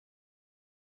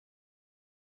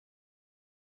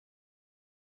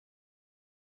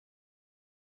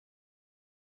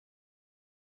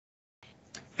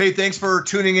Hey, thanks for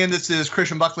tuning in. This is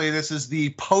Christian Buckley. This is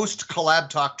the post Collab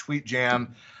Talk Tweet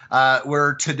Jam,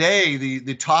 where today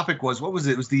the topic was, what was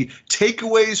it? It was the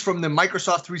takeaways from the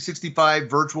Microsoft 365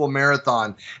 virtual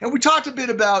marathon. And we talked a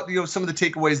bit about, some of the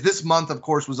takeaways. This month, of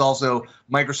course, was also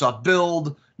Microsoft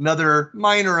Build, another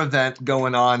minor event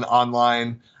going on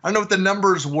online. I don't know what the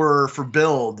numbers were for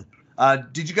Build.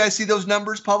 Did you guys see those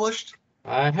numbers published?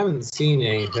 I haven't seen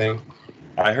anything.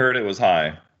 I heard it was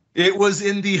high. It was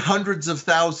in the hundreds of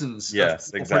thousands. Yes,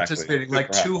 of people exactly. Participating,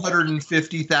 like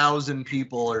 250,000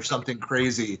 people or something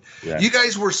crazy. Yeah. You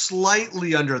guys were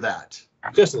slightly under that.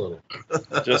 Just a little.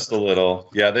 Just a little.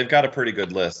 Yeah, they've got a pretty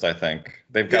good list, I think.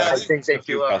 They've got I think they a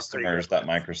few do have a customers, that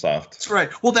Microsoft. That's right.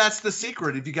 Well, that's the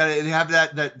secret. If you got to have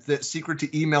that secret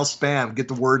to email spam, get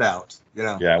the word out.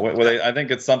 Yeah, I think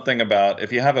it's something about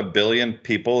if you have 1 billion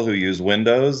people who use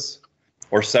Windows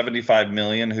or 75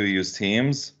 million who use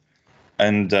Teams,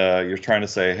 and you're trying to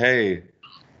say, hey,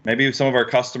 maybe some of our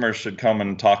customers should come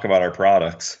and talk about our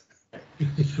products.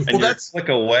 And that's click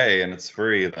away and it's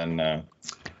free, then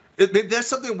that's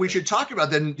something we should talk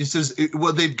about. Then it says,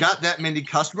 well, they've got that many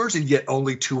customers and yet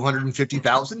only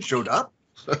 250,000 showed up.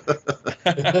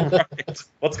 Right.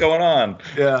 What's going on?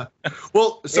 Yeah.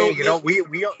 Well, so hey, go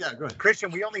ahead.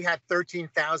 Christian, we only had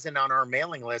 13,000 on our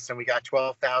mailing list, and we got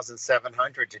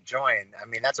 12,700 to join. I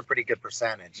mean, that's a pretty good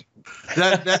percentage.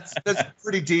 That's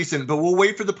pretty decent. But we'll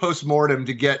wait for the postmortem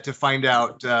to find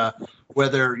out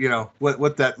whether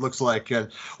what that looks like. Why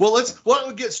don't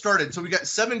we get started? So we got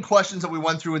 7 questions that we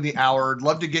went through in the hour. I'd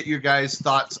love to get your guys'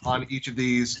 thoughts on each of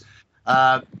these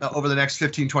over the next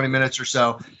 15-20 minutes or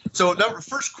so. So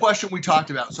first question we talked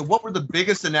about. So what were the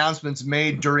biggest announcements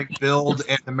made during Build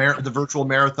and the virtual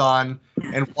marathon,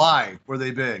 and why were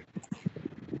they big?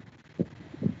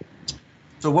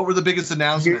 So what were the biggest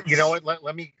announcements? You know what?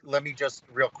 Let me just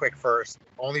real quick first,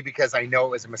 only because I know it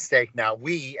was a mistake. Now,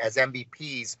 we as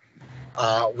MVPs,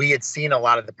 we had seen a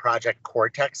lot of the Project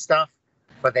Cortex stuff,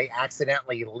 but they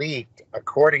accidentally leaked,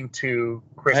 according to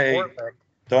Chris Warwick.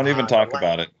 Don't even talk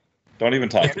about it. Don't even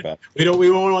talk about it. We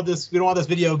don't want this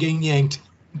video getting yanked.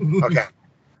 Okay.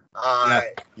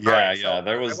 Yeah.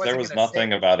 There was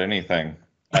nothing about anything.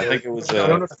 I think it was. I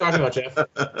don't know what you're talking about, Jeff.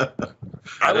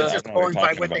 I was just going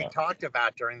by what they talked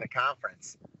about during the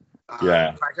conference.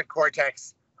 Project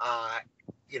Cortex.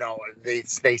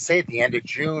 They say at the end of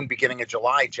June, beginning of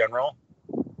July, General.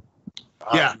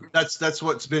 That's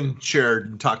what's been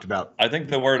shared and talked about. I think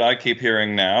the word I keep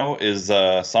hearing now is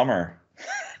summer.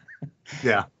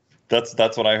 Yeah.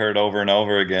 That's what I heard over and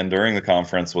over again during the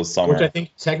conference was summer. Which I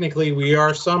think technically we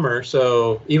are summer,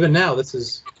 so even now this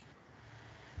is.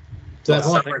 So that's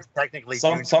summer is technically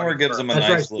summer gives them a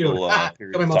nice little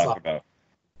period to talk about.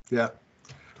 Yeah.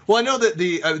 Well, I know that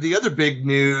the other big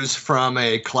news from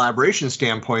a collaboration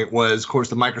standpoint was, of course,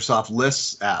 the Microsoft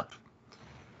Lists app.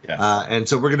 Yeah. And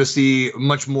so we're going to see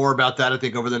much more about that, I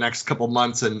think, over the next couple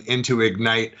months and into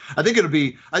Ignite. I think it'll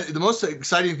be the most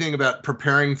exciting thing about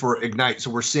preparing for Ignite.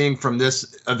 So we're seeing from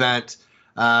this event,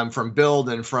 from Build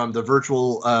and from the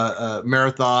virtual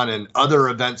marathon and other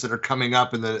events that are coming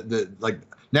up in the like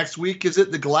next week, is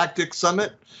it the Galactic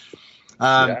Summit?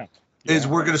 Is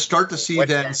we're going to start to see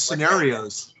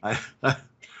scenarios.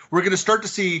 We're going to start to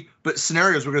see,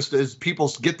 scenarios. We're going to, as people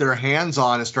get their hands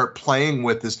on and start playing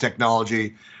with this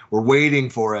technology. We're waiting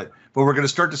for it, but we're going to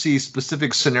start to see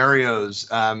specific scenarios,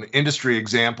 industry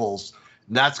examples.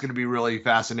 And that's going to be really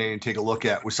fascinating to take a look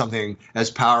at with something as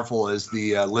powerful as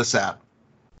the Lists app.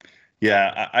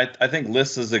 Yeah, I think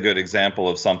Lists is a good example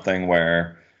of something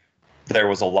where there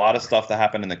was a lot of stuff that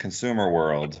happened in the consumer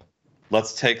world.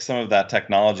 Let's take some of that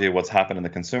technology, what's happened in the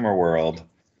consumer world,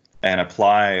 and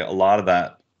apply a lot of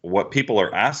that. What people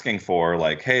are asking for,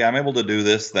 like, hey, I'm able to do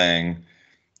this thing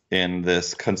in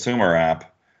this consumer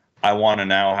app. I want to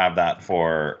now have that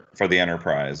for the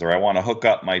enterprise, or I want to hook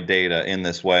up my data in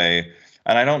this way.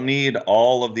 And I don't need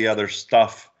all of the other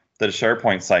stuff that a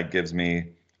SharePoint site gives me.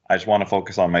 I just want to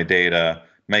focus on my data,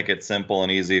 make it simple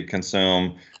and easy to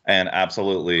consume, and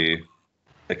absolutely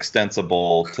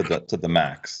extensible to the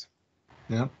max.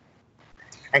 Yeah.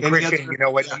 And Christian, you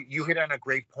know what? You hit on a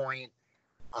great point.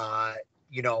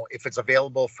 If it's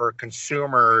available for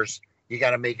consumers, you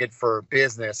got to make it for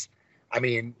business. I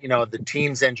mean, the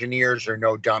Teams engineers are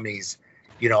no dummies,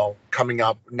 not coming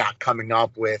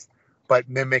up with, but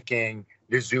mimicking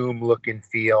the Zoom look and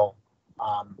feel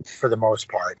for the most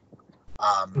part.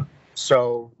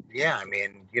 So, yeah, I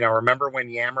mean, remember when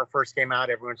Yammer first came out,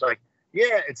 everyone's like,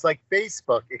 yeah, it's like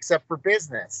Facebook, except for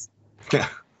business. Yeah.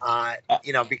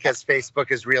 Because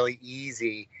Facebook is really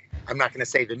easy. I'm not going to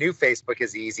say the new Facebook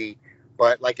is easy,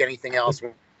 but like anything else,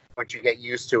 when once you get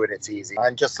used to it, it's easy.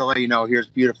 And just to let you know, here's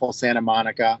beautiful Santa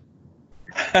Monica.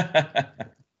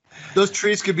 Those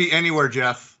trees could be anywhere,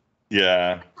 Jeff.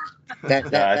 Yeah. I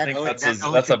think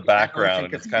that's a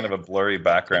background. It's kind of a blurry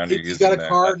background. He's got a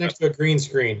car next to a green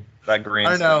screen. That green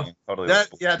I know. screen. Totally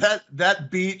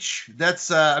that beach. That's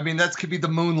that could be the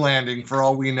moon landing for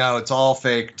all we know. It's all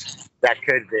faked. That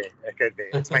could be.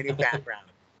 It's my new background.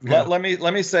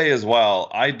 Let me say as well,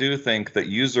 I do think that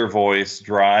user voice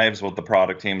drives what the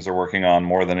product teams are working on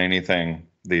more than anything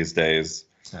these days.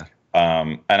 Yeah.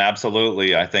 And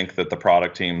absolutely, I think that the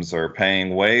product teams are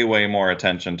paying way, way more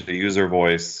attention to user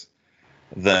voice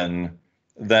than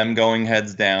them going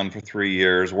heads down for 3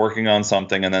 years, working on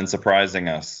something and then surprising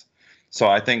us. So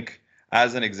I think,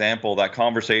 as an example, that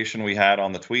conversation we had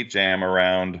on the TweetJam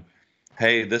around,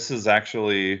 hey, this is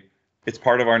actually, it's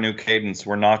part of our new cadence.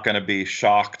 We're not going to be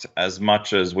shocked as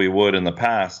much as we would in the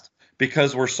past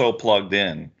because we're so plugged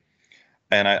in.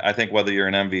 And I think whether you're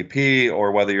an MVP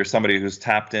or whether you're somebody who's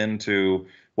tapped into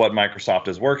what Microsoft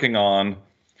is working on,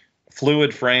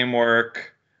 Fluid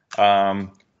Framework,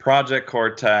 Project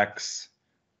Cortex,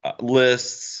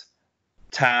 lists,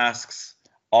 tasks,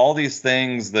 all these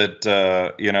things that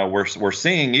we're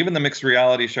seeing, even the mixed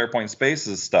reality SharePoint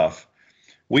Spaces stuff.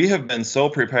 We have been so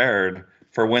prepared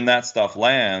for when that stuff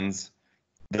lands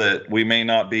that we may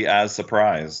not be as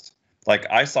surprised. Like,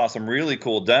 I saw some really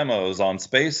cool demos on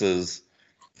Spaces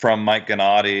from Mike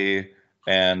Gennady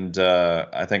and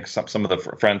I think some of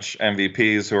the French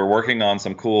MVPs who are working on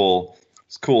some cool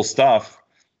stuff.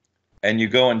 And you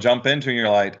go and jump into and you're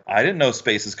like, I didn't know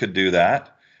Spaces could do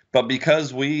that. But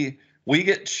because we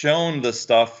get shown the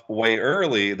stuff way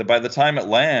early, that by the time it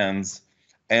lands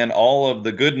and all of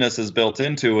the goodness is built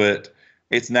into it,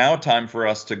 it's now time for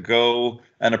us to go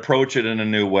and approach it in a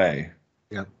new way.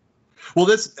 Yeah. Well,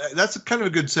 that's kind of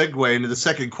a good segue into the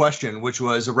second question, which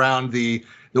was around the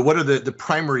what are the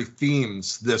primary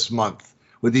themes this month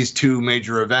with these two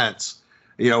major events?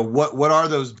 What are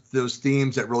those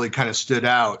themes that really kind of stood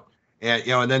out? And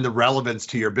and then the relevance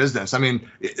to your business. I mean,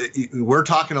 we're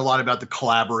talking a lot about the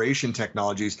collaboration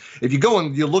technologies. If you go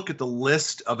and you look at the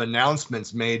list of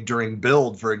announcements made during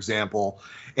Build, for example,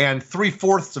 and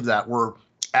 3/4 of that were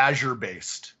Azure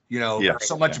based.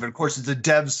 So much of it, of course, it's a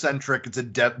dev centric. It's a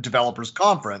developers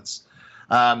conference,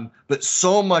 but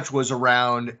so much was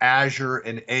around Azure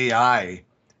and AI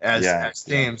as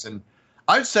themes. And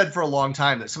I've said for a long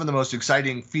time that some of the most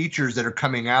exciting features that are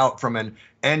coming out from an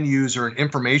end user and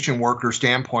information worker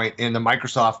standpoint in the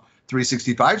Microsoft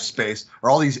 365 space are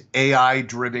all these AI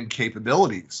driven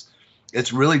capabilities.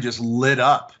 It's really just lit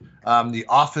up the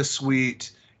Office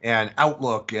suite and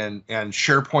Outlook and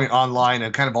SharePoint Online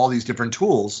and kind of all these different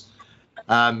tools.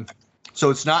 So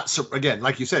it's not, again,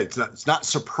 like you said, it's not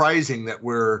surprising that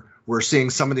we're seeing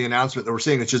some of the announcement that we're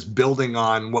seeing. It's just building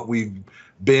on what we've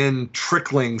been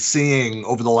seeing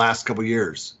over the last couple of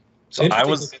years. So I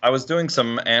was doing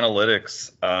some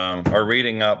analytics or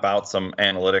reading about some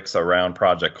analytics around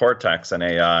Project Cortex and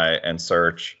AI and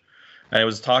search, and it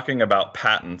was talking about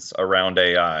patents around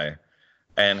AI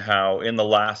and how in the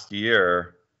last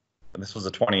year, and this was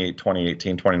a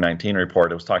 2018-2019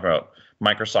 report, it was talking about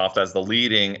Microsoft as the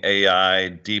leading AI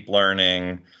deep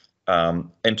learning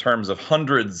in terms of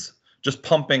hundreds, just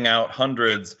pumping out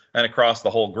hundreds, and across the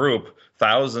whole group,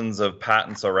 thousands of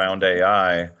patents around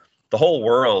AI. The whole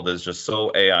world is just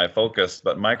so AI focused,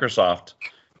 but Microsoft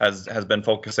has been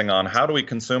focusing on how do we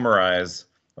consumerize,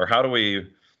 or how do we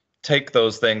take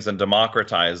those things and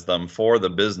democratize them for the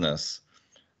business.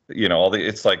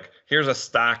 It's like, here's a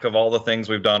stack of all the things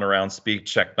we've done around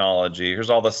speech technology. Here's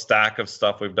all the stack of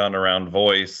stuff we've done around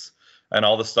voice and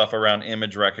all the stuff around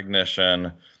image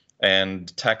recognition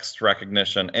and text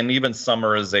recognition and even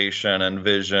summarization and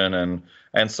vision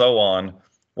and so on.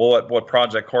 Well, what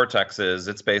Project Cortex is,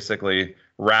 it's basically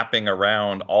wrapping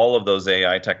around all of those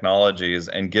AI technologies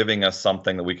and giving us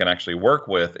something that we can actually work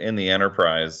with in the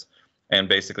enterprise, and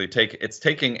basically it's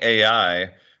taking AI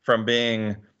from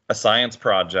being a science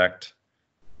project,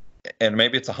 and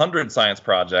maybe it's 100 science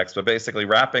projects, but basically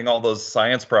wrapping all those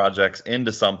science projects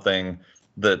into something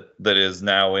that is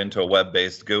now into a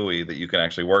web-based GUI that you can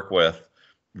actually work with,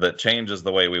 that changes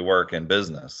the way we work in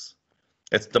business.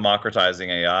 It's democratizing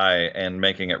AI and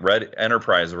making it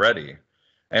enterprise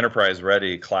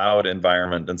ready cloud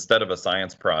environment instead of a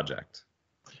science project.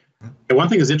 And one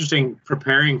thing that's interesting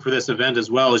preparing for this event as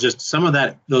well is just some of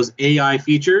those AI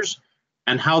features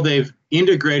and how they've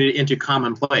integrated into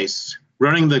commonplace.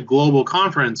 Running the global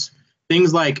conference,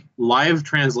 things like live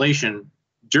translation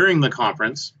during the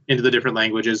conference into the different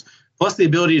languages, plus the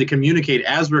ability to communicate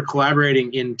as we're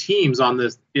collaborating in teams on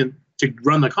this to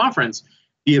run the conference.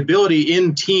 The the ability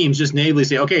in Teams just natively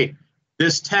say, okay,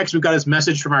 this text, we've got this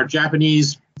message from our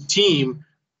Japanese team.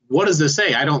 What does this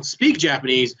say? I don't speak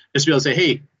Japanese. Just be able to say,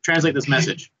 hey, translate this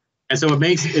message. And so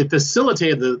it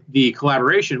facilitated the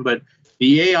collaboration, but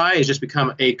the AI has just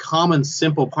become a common,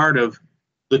 simple part of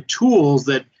the tools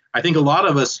that I think a lot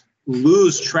of us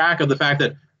lose track of the fact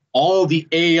that all the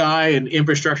AI and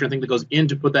infrastructure and thing that goes in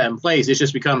to put that in place, it's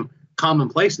just become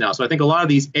commonplace now. So I think a lot of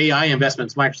these AI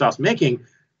investments Microsoft's making,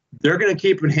 they're going to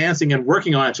keep enhancing and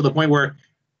working on it to the point where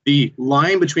the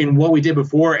line between what we did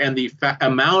before and the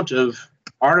amount of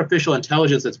artificial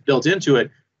intelligence that's built into it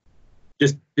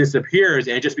just disappears,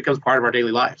 and it just becomes part of our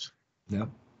daily lives. Yeah.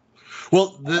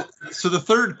 Well, so the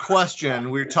third question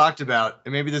we talked about,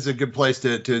 and maybe this is a good place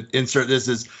to insert this,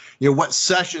 is, what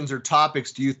sessions or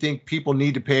topics do you think people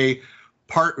need to pay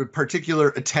particular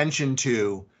attention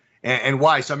to, and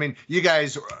why? So, I mean, you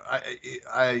guys,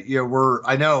 I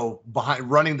know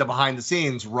running the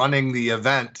scenes, running the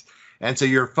event, and so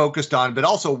you're focused on, but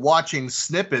also watching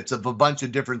snippets of a bunch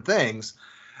of different things.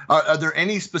 Are there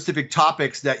any specific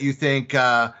topics that you think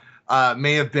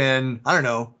may have been, I don't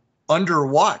know,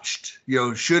 underwatched?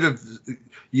 Should have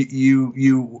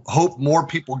you hope more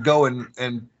people go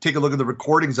and take a look at the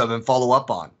recordings of and follow up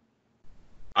on?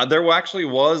 There actually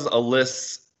was a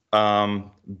lists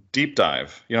deep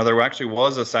dive. There actually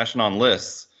was a session on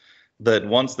lists that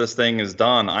once this thing is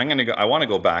done, I want to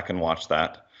go back and watch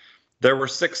that. There were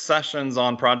 6 sessions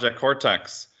on Project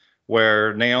Cortex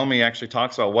where Naomi actually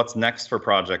talks about what's next for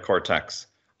Project Cortex.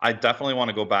 I definitely want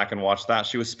to go back and watch that.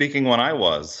 She was speaking when I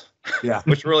was,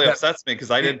 which really upsets me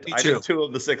because I did 2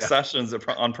 of the 6 sessions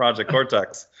on Project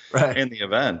Cortex in the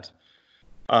event.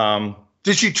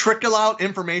 Did she trickle out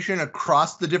information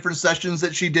across the different sessions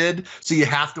that she did, so you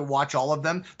have to watch all of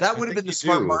them? That would have been the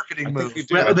smart marketing move.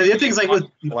 Well, the things like with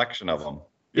collection of them.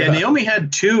 Yeah, Naomi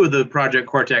had 2 of the Project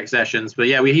Cortex sessions, but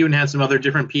we even had some other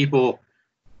different people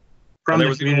from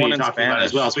the community talking about it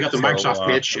as well. So we got the Microsoft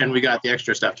pitch and we got the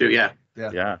extra stuff too.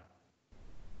 Yeah.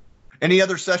 Any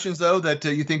other sessions though that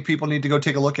you think people need to go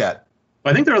take a look at?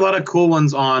 I think there are a lot of cool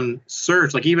ones on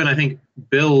search. Like even I think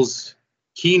Bill's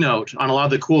keynote on a lot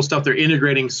of the cool stuff they're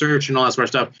integrating search and all that sort of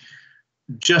stuff.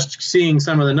 Just seeing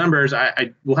some of the numbers,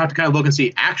 I will have to kind of look and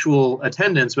see actual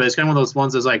attendance, but it's kind of one of those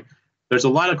ones that's like, there's a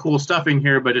lot of cool stuff in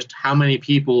here, but just how many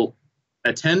people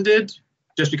attended,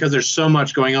 just because there's so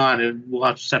much going on, and we'll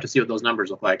just have to see what those numbers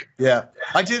look like. Yeah,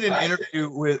 I did an interview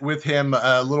with him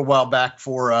a little while back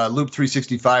for Loop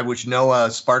 365, which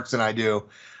Noah Sparks and I do,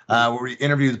 where we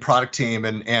interviewed the product team,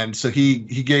 and so he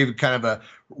gave kind of a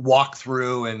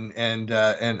walkthrough and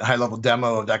high level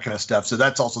demo of that kind of stuff. So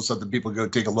that's also something people go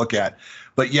take a look at.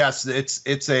 But yes,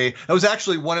 it was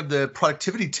actually one of the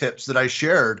productivity tips that I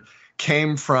shared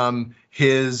came from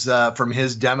his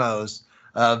demos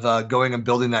of going and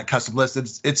building that custom list.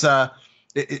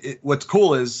 What's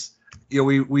cool is,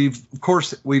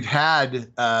 we've had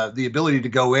the ability to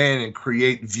go in and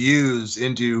create views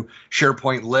into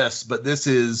SharePoint lists, but this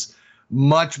is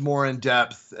much more in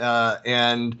depth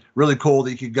and really cool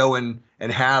that you could go in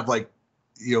and have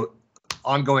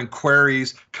ongoing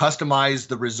queries, customize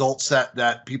the result set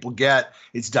that people get.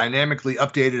 It's dynamically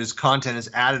updated as content is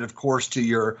added, of course, to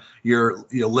your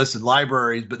listed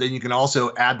libraries, but then you can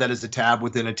also add that as a tab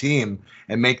within a team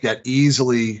and make that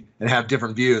easily and have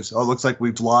different views. Oh, it looks like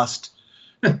we've lost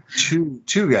two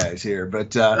guys here,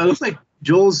 but it looks like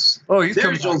Joel's. Oh, he's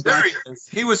coming. Joel's there.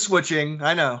 He was switching.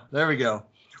 I know. There we go.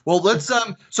 Well, let's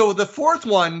so the fourth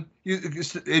one,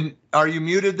 are you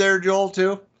muted there, Joel,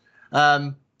 too?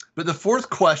 But the fourth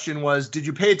question was, did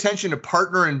you pay attention to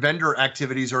partner and vendor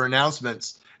activities or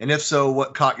announcements? And if so,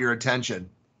 what caught your attention?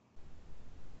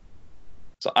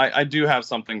 So I do have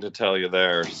something to tell you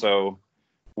there. So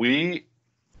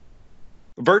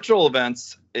virtual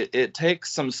events, it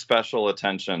takes some special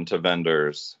attention to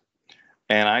vendors.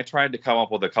 And I tried to come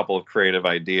up with a couple of creative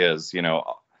ideas,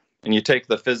 and you take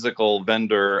the physical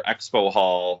vendor expo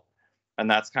hall,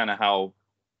 and that's kind of how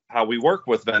we work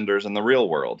with vendors in the real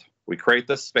world. We create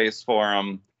this space for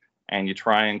them, and you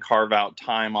try and carve out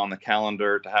time on the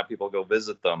calendar to have people go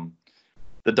visit them.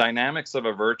 The dynamics of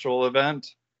a virtual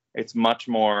event, it's much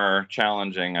more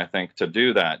challenging, I think, to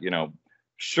do that.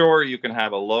 Sure, you can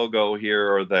have a logo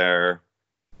here or there,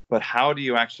 but how do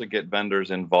you actually get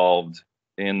vendors involved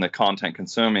in the content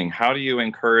consuming? How do you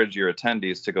encourage your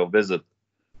attendees to go visit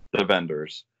the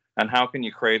vendors? And how can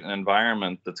you create an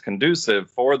environment that's conducive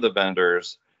for the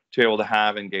vendors to be able to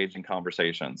have engaging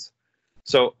conversations?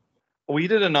 So we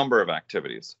did a number of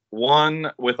activities.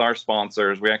 One, with our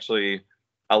sponsors, we actually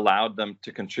allowed them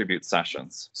to contribute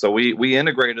sessions. So we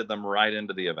integrated them right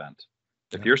into the event.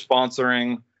 If you're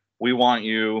sponsoring, we want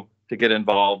you to get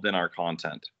involved in our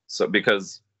content. So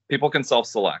because people can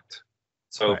self-select.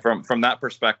 So Right. from that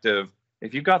perspective,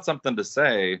 if you've got something to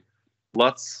say,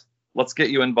 let's get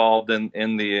you involved in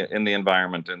the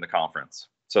environment in the conference.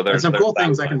 So there's some cool that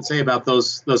things I can say about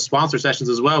those sponsor sessions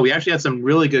as well. We actually had some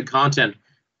really good content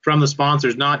from the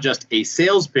sponsors, not just a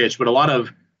sales pitch, but a lot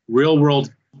of real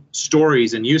world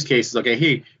stories and use cases. Okay,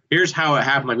 hey, here's how it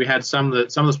happened. Like we had some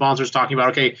of the sponsors talking about,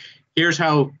 okay, here's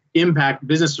how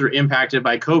businesses are impacted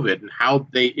by COVID and how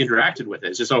they interacted with it.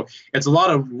 It's just, so it's a lot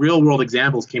of real world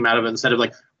examples came out of it instead of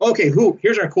like, okay,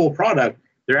 here's our cool product.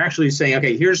 They're actually saying,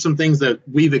 okay, here's some things that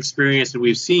we've experienced and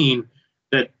we've seen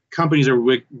that companies are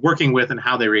working with and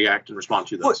how they react and respond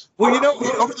to those. Well,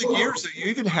 over the years, you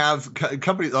even have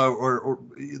companies or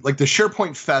like the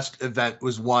SharePoint Fest event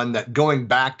was one that going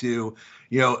back to,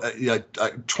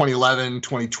 2011,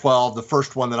 2012, the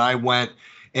first one that I went,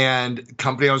 and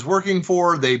company I was working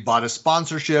for, they bought a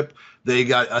sponsorship. They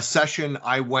got a session.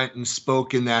 I went and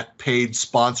spoke in that paid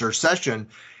sponsor session,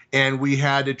 and we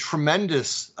had a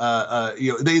tremendous,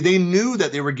 they knew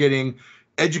that they were getting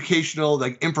educational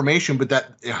like information, but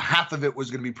that half of it was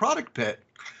going to be product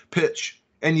pitch,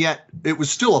 and yet it was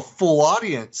still a full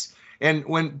audience. And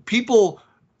when people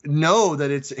know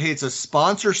that it's a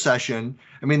sponsor session,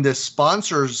 I mean, the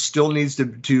sponsor still needs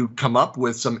to come up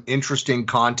with some interesting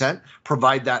content,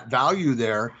 provide that value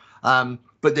there.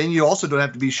 But then you also don't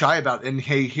have to be shy about, and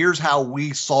hey, here's how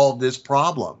we solve this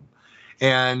problem,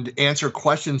 and answer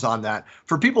questions on that.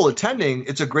 For people attending,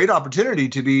 it's a great opportunity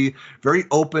to be very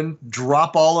open,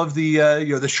 drop all of the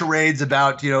the charades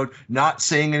about not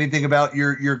saying anything about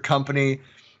your company,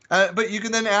 but you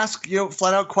can then ask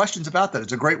flat out questions about that.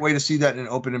 It's a great way to see that in an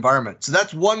open environment. So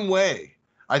that's one way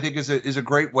I think is a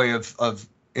great way of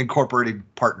incorporating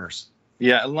partners.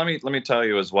 Yeah, let me tell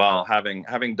you as well,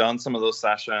 having done some of those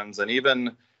sessions, and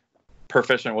even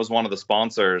Perficient was one of the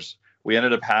sponsors, we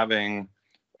ended up having,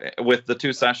 with the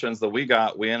two sessions that we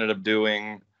got, we ended up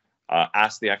doing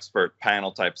Ask the Expert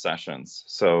panel type sessions.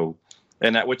 So,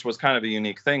 and that, which was kind of a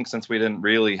unique thing since we didn't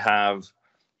really have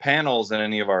panels in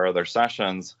any of our other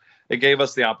sessions. It gave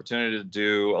us the opportunity to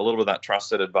do a little bit of that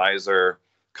trusted advisor,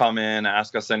 come in,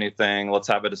 ask us anything, let's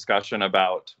have a discussion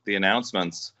about the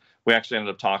announcements. We actually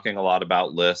ended up talking a lot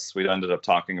about lists. We ended up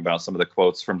talking about some of the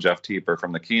quotes from Jeff Teeper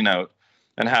from the keynote,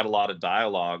 and had a lot of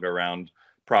dialogue around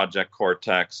Project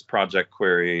Cortex, Project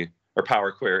Query, or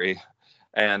Power Query,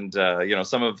 and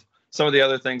some of the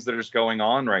other things that are just going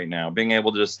on right now. Being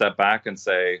able to just step back and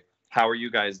say, how are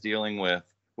you guys dealing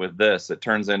with this? It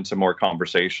turns into more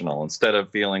conversational. Instead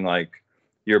of feeling like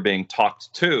you're being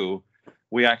talked to,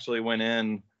 we actually went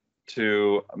in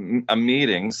to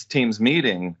a Teams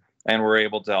meeting, and we're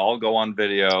able to all go on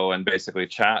video and basically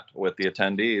chat with the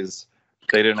attendees.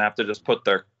 They didn't have to just put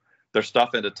their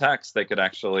stuff into text. They could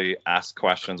actually ask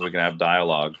questions. We can have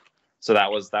dialogue. So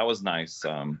that was nice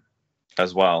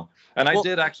as well. And I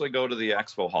did actually go to the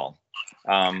Expo Hall.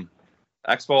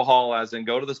 Expo Hall, as in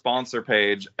go to the sponsor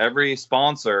page. Every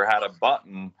sponsor had a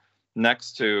button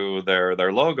next to their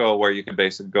logo where you could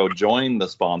basically go join the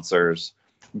sponsors,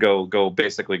 go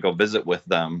visit with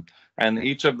them. And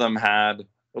each of them had,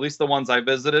 at least the ones I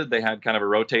visited, they had kind of a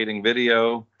rotating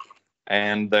video,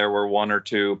 and there were one or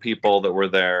two people that were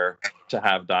there to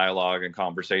have dialogue and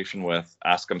conversation with,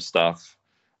 ask them stuff.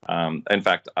 In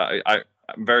fact, I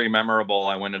very memorable,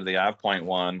 I went into the AvePoint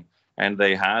one, and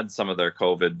they had some of their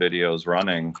COVID videos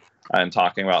running and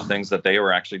talking about things that they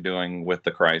were actually doing with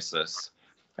the crisis.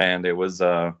 And it was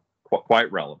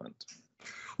quite relevant.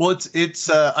 Well, it's.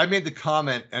 I made the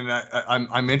comment, and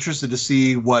I'm interested to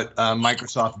see what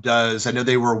Microsoft does. I know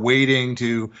they were waiting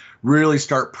to really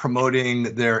start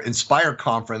promoting their Inspire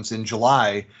conference in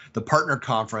July, the partner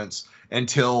conference,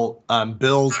 until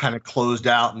Build kind of closed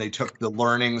out, and they took the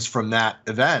learnings from that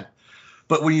event.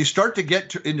 But when you start to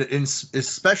get to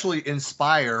especially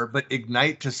Inspire, but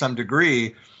Ignite to some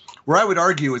degree, where I would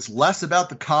argue it's less about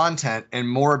the content and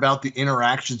more about the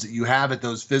interactions that you have at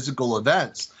those physical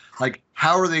events. Like,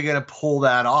 how are they going to pull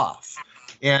that off?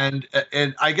 And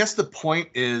I guess the point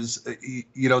is,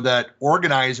 that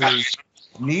organizers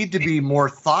need to be more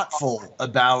thoughtful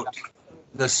about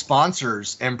the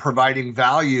sponsors and providing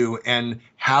value, and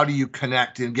how do you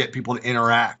connect and get people to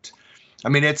interact. I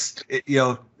mean,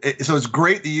 so it's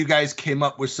great that you guys came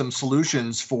up with some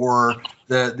solutions for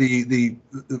the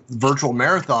virtual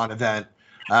marathon event.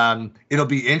 It'll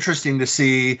be interesting to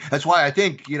see. That's why I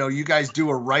think, you guys do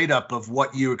a write-up of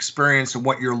what you experienced and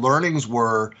what your learnings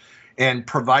were, and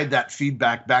provide that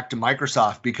feedback back to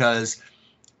Microsoft, because,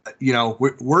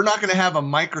 we're not going to have a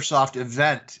Microsoft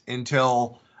event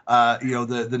until,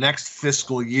 the next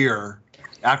fiscal year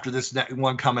after this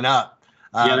one coming up.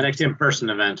 Yeah, the next in-person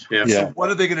event. Yeah. So what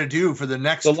are they going to do for the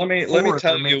next? So let me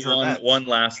tell you events? one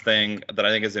last thing that I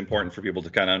think is important for people to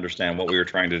kind of understand what we were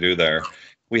trying to do there.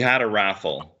 We had a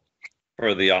raffle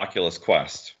for the Oculus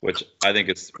Quest, which I think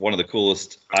it's one of the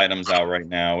coolest items out right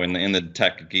now in the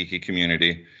tech geeky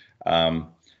community.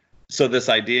 So this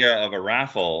idea of a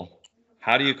raffle,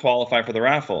 how do you qualify for the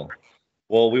raffle?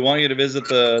 Well, we want you to visit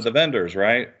the vendors,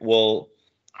 right? Well,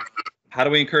 how do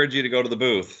we encourage you to go to the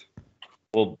booth?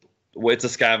 Well, it's a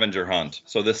scavenger hunt.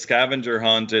 So the scavenger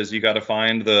hunt is you got to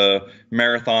find the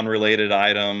marathon related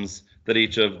items that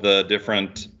each of the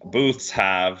different booths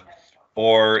have,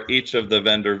 or each of the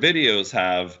vendor videos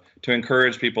have, to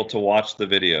encourage people to watch the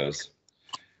videos.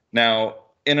 Now,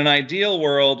 in an ideal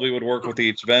world, we would work with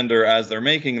each vendor as they're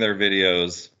making their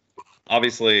videos.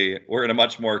 Obviously, we're in a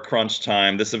much more crunch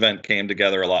time. This event came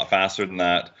together a lot faster than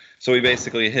that. So we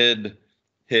basically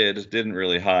didn't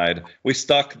really hide. We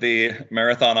stuck the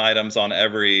marathon items on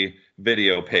every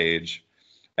video page.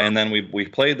 And then we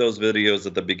played those videos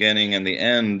at the beginning and the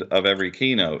end of every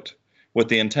keynote with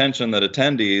the intention that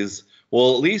attendees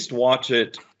will at least watch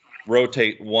it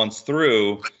rotate once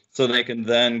through so they can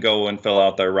then go and fill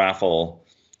out their raffle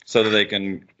so that they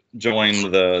can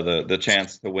join the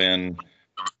chance to win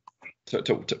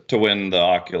to win the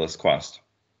Oculus Quest.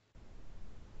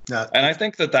 And I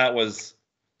think that was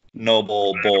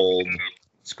noble, bold,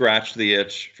 scratch the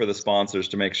itch for the sponsors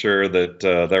to make sure that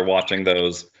they're watching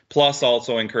those, plus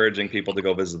also encouraging people to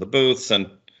go visit the booths, and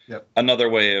another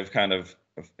way of kind of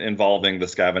involving the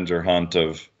scavenger hunt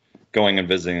of going and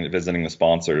visiting the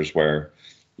sponsors, where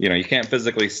you can't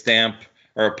physically stamp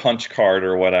or a punch card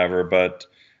or whatever, but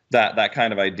that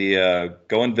kind of idea,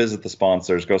 go and visit the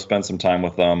sponsors, go spend some time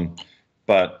with them,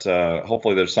 but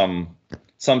hopefully there's some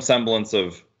semblance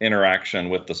of interaction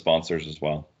with the sponsors as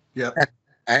well. Yeah.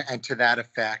 And to that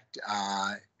effect,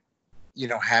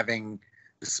 having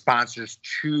the sponsors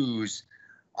choose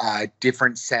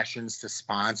different sessions to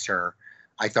sponsor,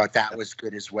 I thought that was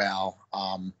good as well.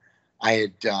 I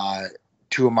had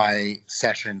two of my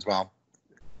sessions,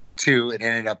 two, it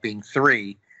ended up being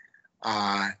three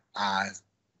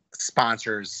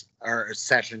sponsors or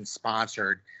sessions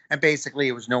sponsored. And basically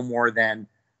it was no more than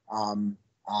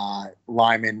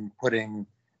Lyman putting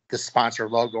the sponsor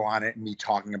logo on it and me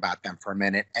talking about them for a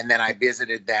minute. And then I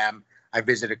visited them. I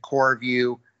visited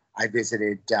CoreView. I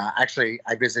visited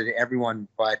everyone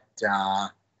but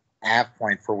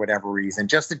AvePoint for whatever reason,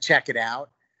 just to check it out,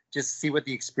 just to see what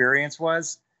the experience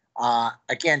was.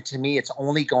 Again, to me, it's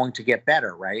only going to get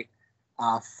better, right?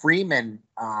 Freeman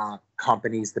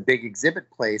companies, the big exhibit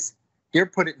place,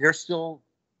 they're still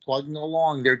plugging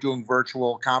along. They're doing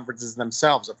virtual conferences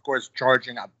themselves, of course,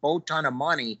 charging a boat ton of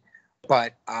money.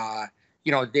 But,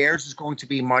 theirs is going to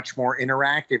be much more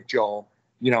interactive, Joel,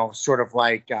 sort of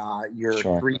like your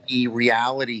 3D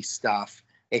reality stuff,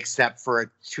 except for a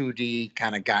 2D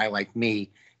kind of guy like me.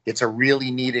 It's a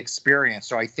really neat experience.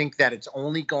 So I think that it's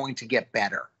only going to get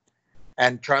better.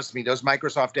 And trust me, those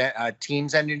Microsoft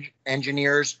Teams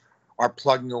engineers are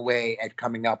plugging away at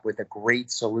coming up with a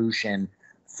great solution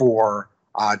for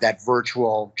that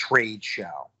virtual trade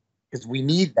show, because we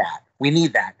need that.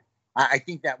 I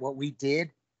think that what we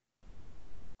did,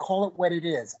 call it what it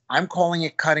is. I'm calling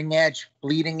it cutting edge,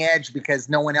 bleeding edge, because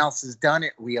no one else has done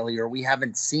it really, or we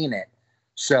haven't seen it.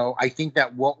 So I think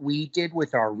that what we did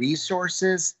with our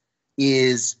resources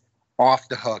is off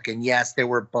the hook. And yes, there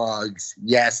were bugs.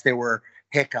 Yes, there were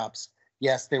hiccups.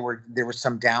 Yes, there was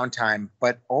some downtime.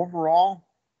 But overall,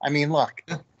 I mean, look,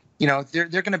 there are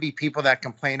going to be people that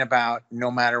complain about, no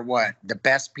matter what, the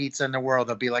best pizza in the world.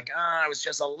 They'll be like, it was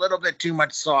just a little bit too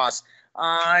much sauce.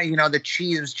 The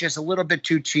cheese was just a little bit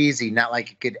too cheesy. Not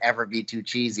like it could ever be too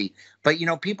cheesy. But,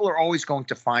 people are always going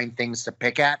to find things to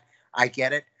pick at. I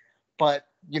get it. But,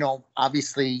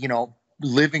 obviously,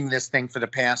 living this thing for the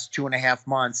past 2.5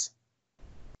 months,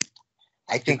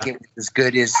 I think it was as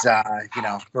good as,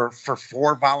 for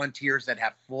 4 volunteers that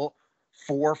have 4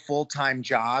 full-time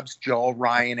jobs, Joel,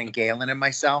 Ryan, and Galen and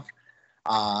myself,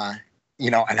 and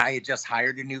I had just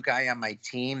hired a new guy on my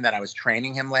team that I was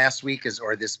training him last week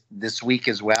this week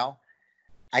as well.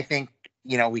 I think,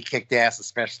 we kicked ass,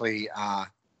 especially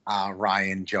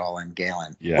Ryan, Joel, and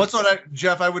Galen. Yeah.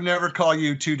 Jeff, I would never call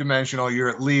you two-dimensional. You're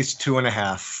at least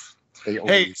 2.5.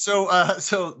 Hey,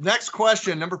 so next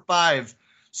question, number 5.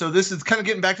 So this is kind of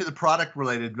getting back to the product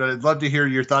related, but I'd love to hear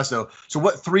your thoughts though. So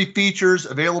what 3 features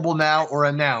available now or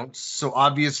announced? So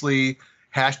obviously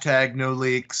 #no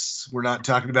leaks. We're not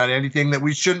talking about anything that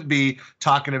we shouldn't be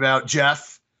talking about,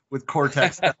 Jeff, with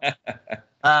Cortex.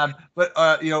 But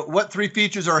what 3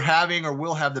 features are having or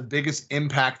will have the biggest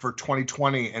impact for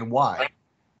 2020 and why?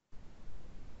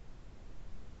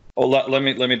 Well,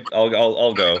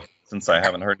 I'll go since I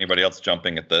haven't heard anybody else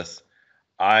jumping at this.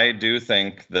 I do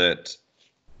think that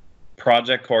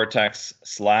Project Cortex /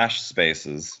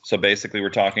 Spaces. So basically, we're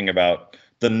talking about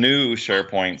the new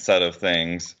SharePoint set of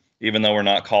things, even though we're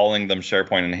not calling them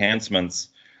SharePoint enhancements.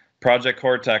 Project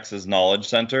Cortex's knowledge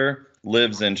center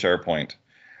lives in SharePoint.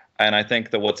 And I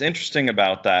think that what's interesting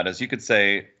about that is you could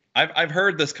say, I've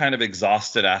heard this kind of people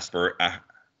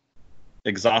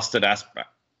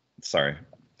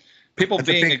That's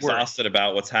being exhausted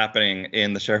about what's happening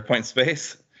in the SharePoint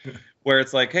space, where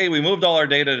it's like, hey, we moved all our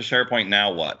data to SharePoint,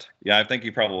 now what? Yeah, I think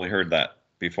you probably heard that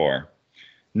before.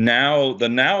 Now, the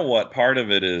now what part of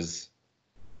it is,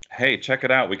 hey, check it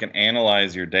out. We can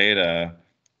analyze your data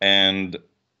and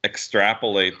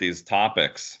extrapolate these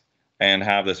topics and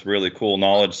have this really cool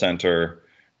knowledge center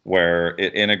where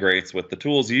it integrates with the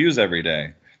tools you use every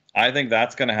day. I think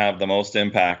that's going to have the most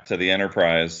impact to the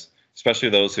enterprise, especially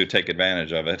those who take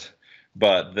advantage of it.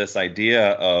 But this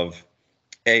idea of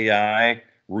AI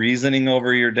reasoning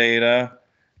over your data,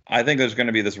 I think there's going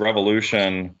to be this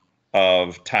revolution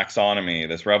of taxonomy,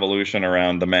 this revolution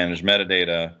around the managed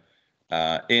metadata,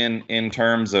 in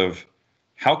terms of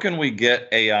how can we get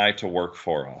AI to work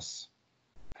for us?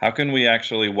 How can we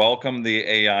actually welcome the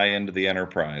AI into the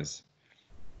enterprise?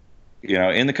 You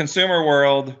know, in the consumer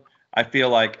world, I feel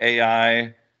like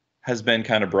AI has been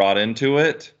kind of brought into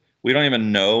it. We don't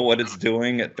even know what it's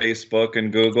doing at Facebook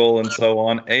and Google and so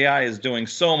on. AI is doing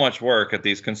so much work at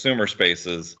these consumer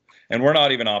spaces, and we're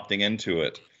not even opting into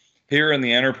it. Here in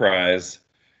the enterprise,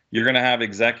 you're going to have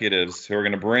executives who are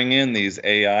going to bring in these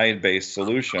AI-based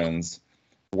solutions,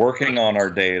 working on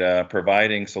our data,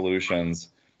 providing solutions.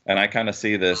 And I kind of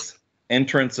see this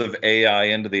entrance of AI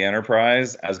into the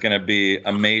enterprise as going to be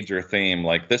a major theme.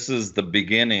 Like, this is the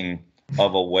beginning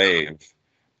of a wave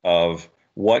of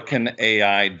what can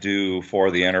AI do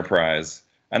for the enterprise.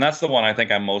 And that's the one I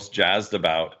think I'm most jazzed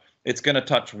about. It's going to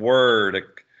touch Word.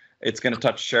 It's going to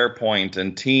touch SharePoint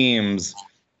and Teams.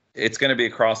 It's going to be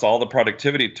across all the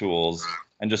productivity tools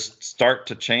and just start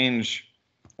to change.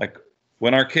 Like,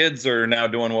 when our kids are now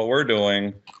doing what we're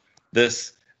doing,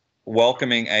 this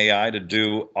welcoming AI to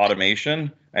do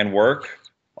automation and work,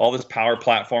 all this Power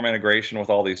Platform integration with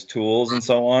all these tools and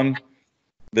so on,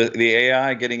 the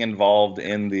AI getting involved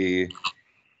in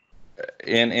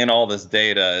all this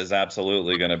data is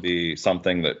absolutely going to be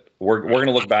something that we're going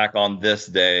to look back on this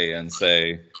day and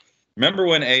say, remember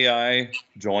when AI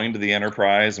joined the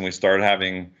enterprise and we started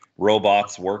having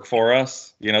robots work for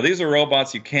us? You know, these are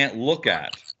robots you can't look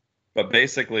at, but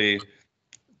basically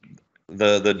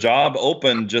the job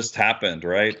open just happened,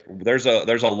 right? There's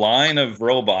a line of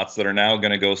robots that are now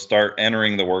going to go start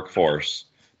entering the workforce.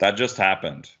 That just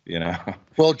happened, you know.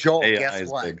 Well, Joel, AI guess is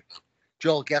what? big.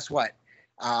 Joel, guess what?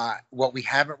 What we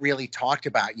haven't really talked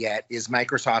about yet is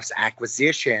Microsoft's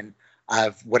acquisition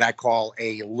of what I call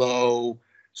a low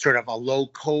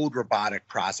code robotic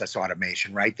process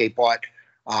automation, right? They bought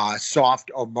Soft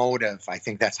Automotive. I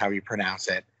think that's how you pronounce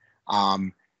it.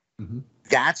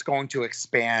 That's going to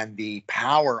expand the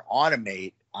Power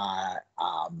Automate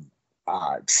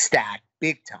stack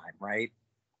big time, right?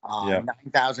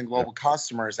 9,000 global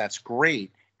customers. That's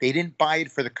great. They didn't buy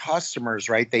it for the customers,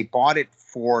 right? They bought it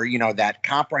for, you know, that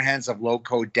comprehensive low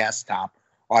code desktop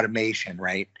automation,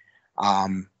 right?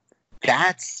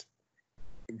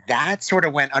 That sort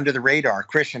of went under the radar.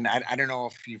 Christian, I don't know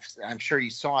if I'm sure you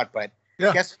saw it, but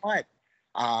guess what?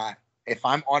 If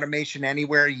I'm Automation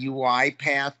Anywhere,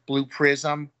 UiPath, Blue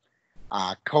Prism,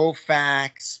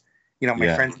 Kofax, you know,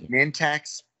 my friends at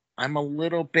Nintex, I'm a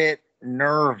little bit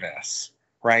nervous,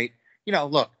 right? You know,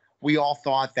 look, we all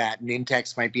thought that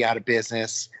Nintex might be out of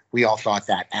business. We all thought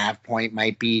that AvePoint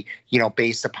might be, you know,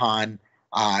 based upon,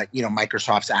 you know,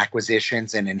 Microsoft's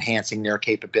acquisitions and enhancing their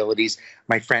capabilities.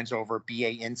 My friends over at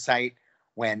BA Insight,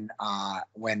 when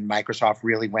Microsoft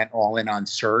really went all in on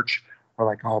search, were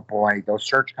like, oh boy, those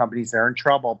search companies, they're in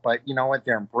trouble. But you know what?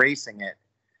 They're embracing it.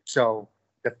 So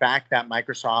the fact that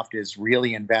Microsoft is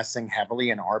really investing heavily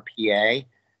in RPA,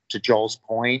 to Joel's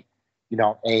point, you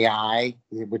know, AI,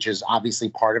 which is obviously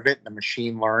part of it, the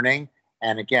machine learning.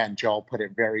 And again, Joel put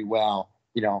it very well.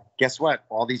 You know, guess what?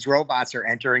 All these robots are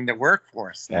entering the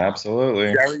workforce now.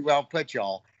 Absolutely. Very well put,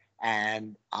 Joel.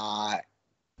 And,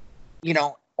 you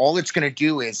know, all it's going to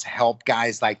do is help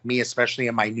guys like me, especially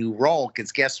in my new role,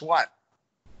 because guess what?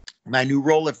 My new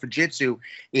role at Fujitsu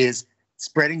is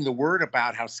spreading the word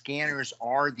about how scanners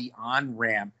are the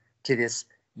on-ramp to this,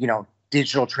 you know,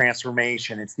 digital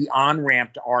transformation. It's the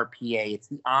on-ramp to RPA. It's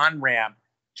the on-ramp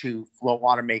to Flow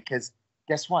Automate. Because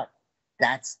guess what?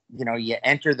 that's, you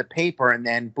enter the paper and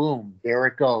then boom, there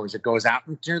it goes. It goes out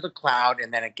into the cloud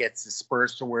and then it gets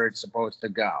dispersed to where it's supposed to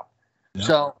go. Yeah.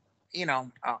 So,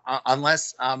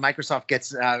 unless Microsoft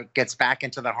gets back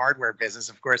into the hardware business,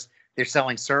 of course, they're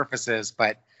selling Surfaces,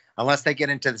 but unless they get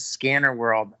into the scanner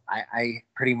world, I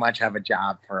pretty much have a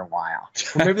job for a while.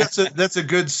 Well, maybe that's a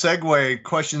good segue.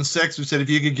 Question 6, we said, if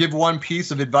you could give one piece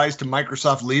of advice to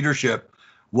Microsoft leadership,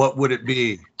 what would it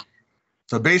be?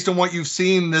 So based on what you've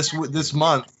seen this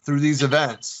month through these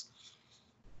events,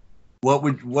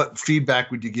 what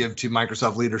feedback would you give to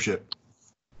Microsoft leadership?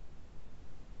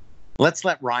 Let's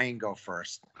let Ryan go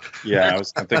first. Yeah, I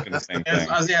was thinking the same thing.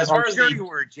 As far as you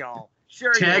were, Joel.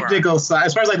 Sure, technical side,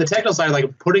 as far as like the technical side,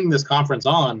 like putting this conference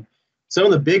on, some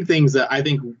of the big things that I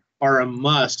think are a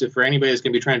must if for anybody that's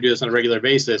going to be trying to do this on a regular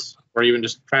basis, or even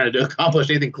just trying to accomplish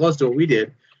anything close to what we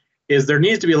did, is there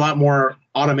needs to be a lot more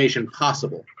automation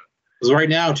possible. Because right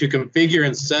now, to configure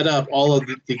and set up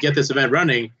to get this event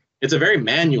running, it's a very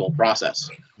manual process.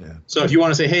 Yeah. So if you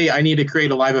want to say, hey, I need to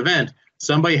create a live event,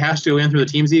 somebody has to go in through the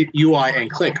Teams UI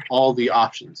and click all the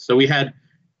options. So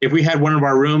if we had one of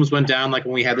our rooms went down, like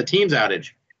when we had the Teams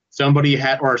outage,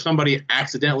 somebody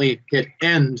accidentally hit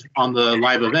end on the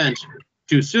live event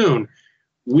too soon,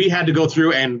 we had to go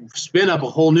through and spin up a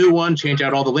whole new one, change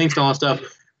out all the links and all that stuff.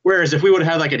 Whereas if we would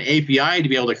have had like an API to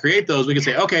be able to create those, we could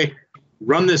say, okay,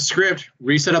 run this script,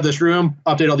 reset up this room,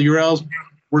 update all the URLs,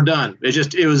 we're done.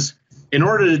 It was in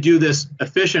order to do this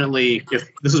efficiently, if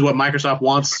this is what Microsoft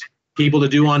wants people to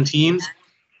do on Teams,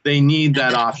 they need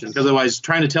that option. Because otherwise,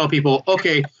 trying to tell people,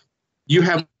 okay, you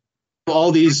have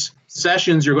all these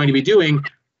sessions you're going to be doing.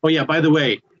 Oh yeah, by the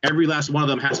way, every last one of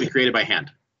them has to be created by hand.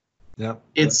 Yeah,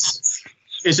 it's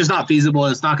just not feasible.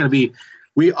 It's not going to be.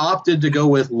 We opted to go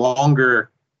with longer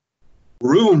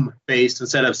room-based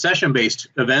instead of session-based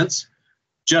events,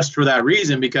 just for that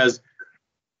reason. Because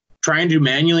trying to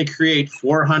manually create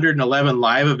 411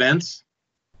 live events,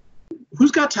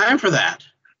 who's got time for that?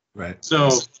 Right.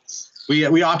 So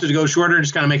we opted to go shorter and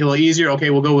just kind of make it a little easier. Okay,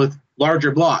 we'll go with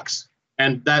larger blocks.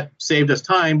 And that saved us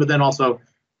time, but then also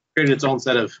created its own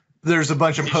set of... There's a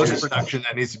bunch of post-production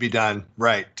that needs to be done,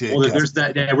 right? Well, there's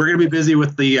that. Yeah, we're going to be busy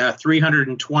with the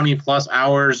 320 plus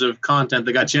hours of content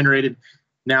that got generated.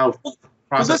 Now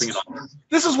processing it all.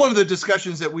 This is one of the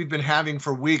discussions that we've been having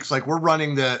for weeks. Like we're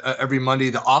running every Monday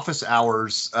the office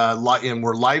hours, and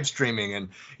we're live streaming, and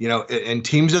and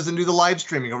Teams doesn't do the live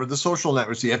streaming over the social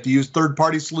networks. So you have to use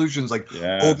third-party solutions like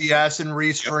OBS and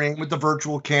Restream with the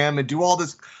virtual cam and do all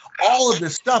of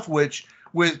this stuff, which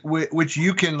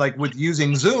you can, like with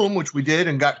using Zoom, which we did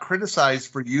and got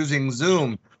criticized for using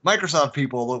Zoom. Microsoft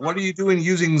people, what are you doing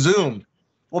using Zoom?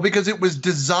 Well, because it was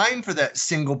designed for that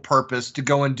single purpose to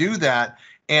go and do that,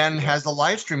 and has the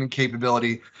live streaming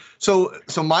capability. So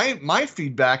my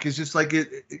feedback is just like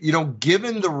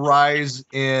given the rise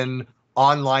in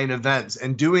online events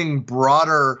and doing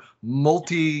broader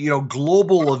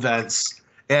global events,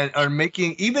 and are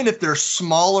making, even if they're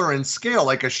smaller in scale,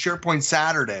 like a SharePoint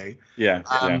Saturday,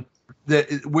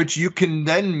 which you can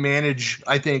then manage,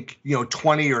 I think,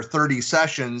 20 or 30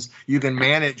 sessions, you can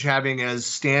manage having as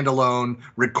standalone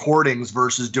recordings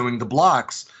versus doing the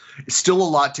blocks. It's still a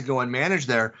lot to go and manage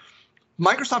there.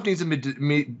 Microsoft needs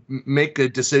to make a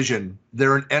decision.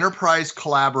 They're an enterprise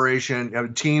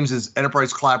collaboration. Teams is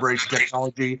enterprise collaboration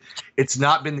technology. It's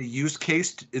not been the use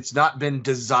case. It's not been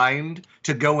designed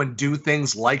to go and do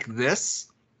things like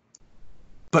this.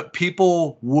 But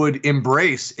people would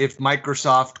embrace if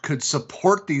Microsoft could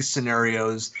support these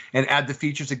scenarios and add the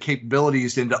features and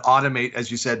capabilities and to automate, as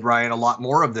you said, Ryan, a lot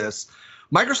more of this.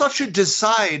 Microsoft should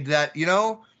decide that,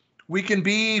 we can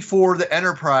be for the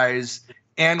enterprise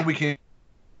and we can.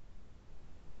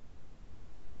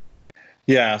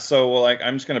 Yeah, so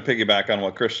I'm just going to piggyback on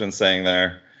what Christian's saying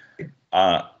there.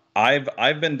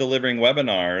 I've been delivering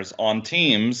webinars on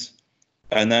Teams,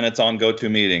 and then it's on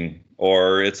GoToMeeting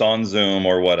or it's on Zoom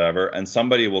or whatever, and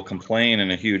somebody will complain in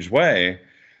a huge way,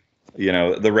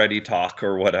 the Ready Talk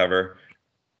or whatever.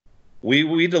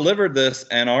 We delivered this,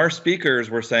 and our speakers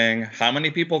were saying, how many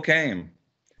people came?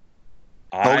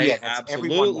 I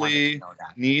absolutely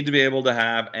need to be able to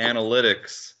have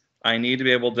analytics. I need to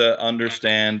be able to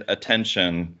understand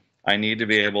attention. I need to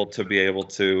be able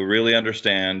to really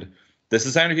understand, this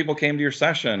is how many people came to your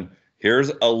session. Here's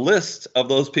a list of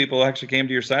those people who actually came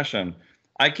to your session.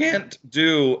 I can't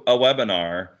do a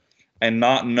webinar and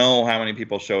not know how many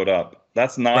people showed up.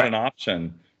 That's not an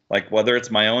option. Like whether it's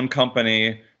my own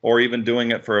company or even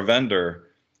doing it for a vendor,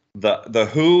 the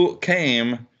who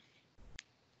came,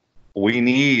 we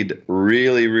need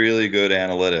really, really good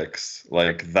analytics.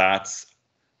 Like that's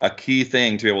a key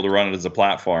thing to be able to run it as a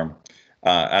platform.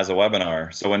 as a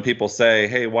webinar. So when people say,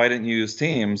 hey, why didn't you use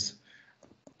Teams?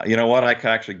 You know what? I can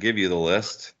actually give you the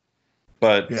list,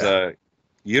 but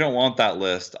you don't want that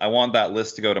list. I want that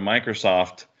list to go to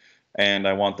Microsoft, and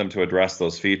I want them to address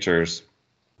those features.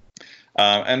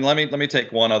 And let me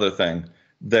take one other thing.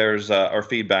 There's our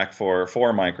feedback for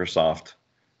Microsoft.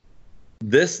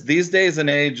 This day and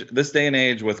age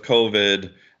with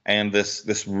COVID and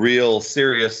this real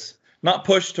serious, not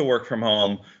push to work from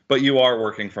home, but you are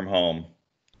working from home.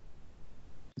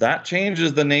 That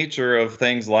changes the nature of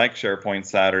things like SharePoint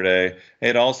Saturday.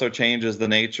 It also changes the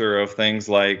nature of things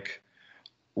like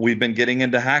we've been getting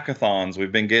into hackathons.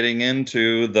 We've been getting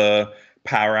into the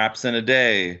Power Apps in a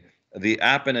Day, the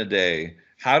App in a Day.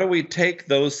 How do we take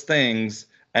those things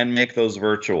and make those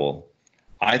virtual?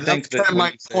 I think that's kind of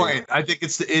my point. I think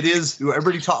it is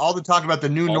everybody all the talk about the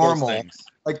new normal.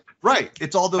 Like, right.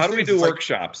 It's all those things. How do we do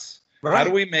workshops? Right. How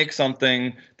do we make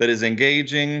something that is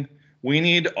engaging? We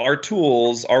need our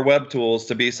tools, our web tools,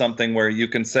 to be something where you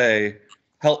can say,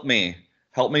 help me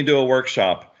do a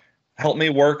workshop. Help me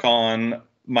work on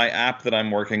my app that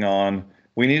I'm working on.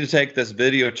 We need to take this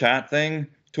video chat thing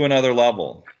to another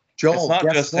level. Joel, it's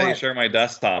not just say share my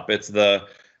desktop. It's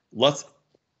let's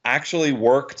actually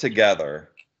work together.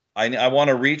 I want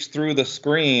to reach through the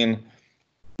screen,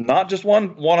 not just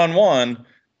one-on-one,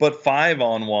 but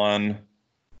 5-on-1.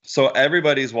 So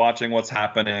everybody's watching what's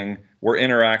happening. We're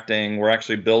interacting. We're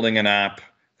actually building an app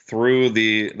through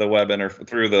the web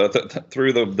through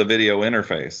the video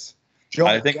interface. Joel,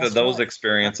 I think that those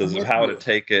experiences of how to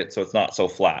take it so it's not so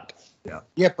flat.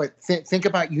 Yeah, but think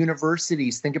about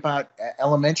universities. Think about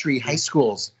elementary, high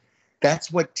schools.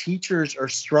 That's what teachers are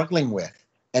struggling with.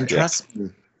 And trust me,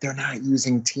 they're not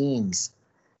using Teams.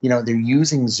 They're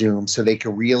using Zoom so they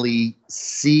can really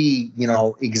see,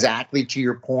 exactly to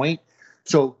your point.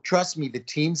 So trust me, the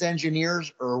Teams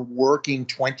engineers are working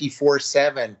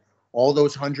 24/7. All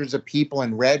those hundreds of people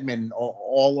in Redmond,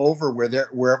 all over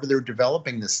wherever they're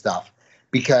developing this stuff,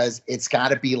 because it's got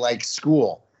to be like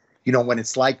school. When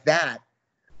it's like that,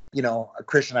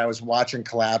 Christian, I was watching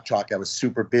Collab Talk. I was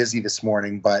super busy this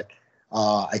morning, but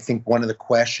I think one of the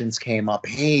questions came up,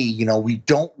 hey, we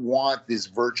don't want this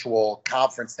virtual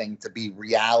conference thing to be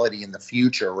reality in the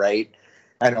future, right?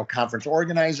 I know conference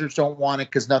organizers don't want it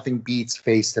because nothing beats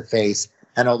face-to-face.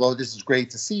 And although this is great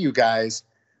to see you guys,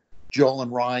 Joel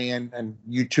and Ryan, and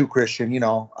you too, Christian,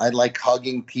 I like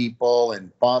hugging people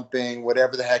and bumping,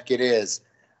 whatever the heck it is.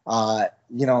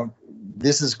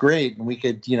 This is great. And we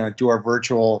could, do our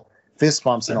virtual fist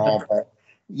bumps and all, but,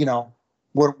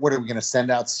 what are we going to send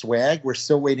out swag? We're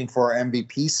still waiting for our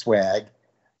MVP swag.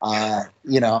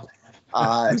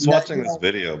 Who's watching this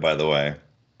video, by the way?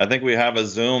 I think we have a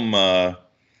Zoom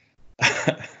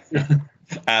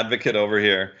advocate over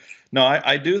here. No,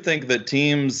 I do think that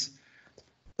Teams,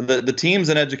 the Teams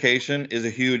in education is a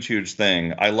huge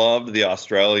thing. I loved the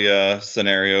Australia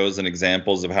scenarios and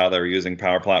examples of how they were using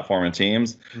Power Platform and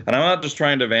Teams. And I'm not just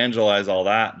trying to evangelize all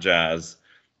that jazz,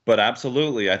 but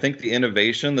absolutely, I think the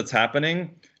innovation that's happening,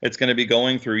 it's going to be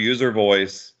going through user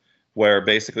voice, where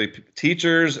basically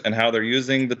teachers and how they're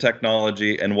using the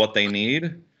technology and what they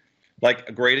need. Like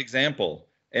a great example,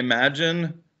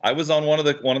 imagine I was on one of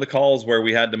the calls where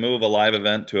we had to move a live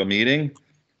event to a meeting.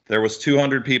 There was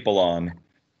 200 people on,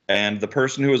 and the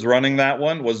person who was running that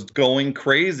one was going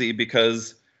crazy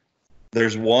because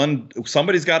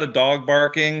somebody's got a dog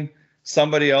barking,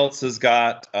 somebody else has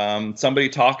got somebody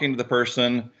talking to the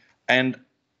person, and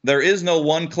there is no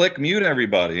one-click mute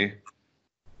everybody.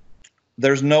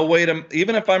 There's no way to,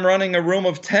 even if I'm running a room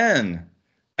of 10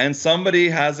 and somebody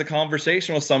has a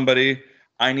conversation with somebody,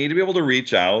 I need to be able to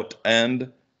reach out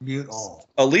and mute all.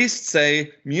 At least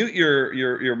say, mute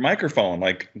your microphone.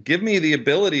 Like, give me the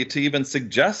ability to even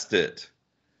suggest it.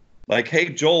 Like, hey,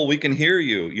 Joel, we can hear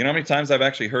you. You know how many times I've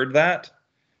actually heard that?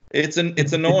 It's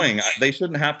annoying. They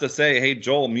shouldn't have to say, hey,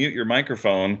 Joel, mute your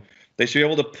microphone. They should be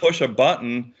able to push a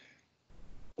button,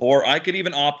 or I could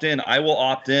even opt in. I will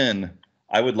opt in.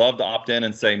 I would love to opt in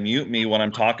and say, mute me when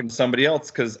I'm talking to somebody else,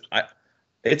 because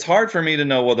it's hard for me to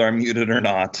know whether I'm muted or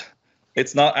not.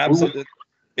 It's not absolute.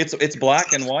 It's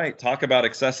black and white. Talk about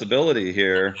accessibility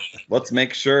here. Let's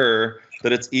make sure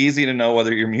that it's easy to know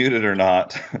whether you're muted or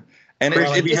not. And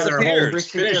it disappears.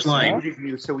 Finish line.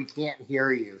 You, so we can't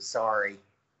hear you. Sorry.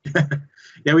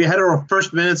 Yeah, we had our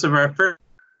first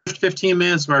 15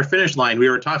 minutes of our finish line. We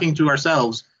were talking to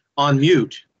ourselves on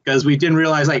mute because we didn't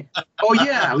realize, like, oh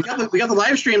yeah, we got the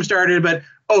live stream started, but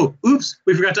oops,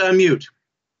 we forgot to unmute.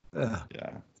 Yeah.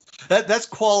 That's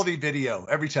quality video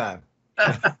every time.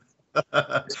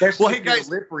 Especially well, hey guys,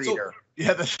 lip reader.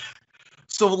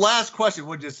 So last question,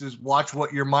 we'll just is watch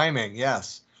what you're miming.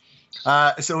 Yes.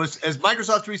 So as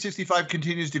Microsoft 365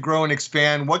 continues to grow and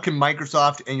expand, what can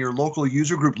Microsoft and your local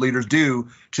user group leaders do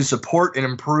to support and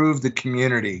improve the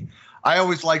community? I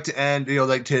always like to end,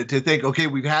 to think, okay,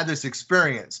 we've had this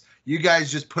experience. You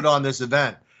guys just put on this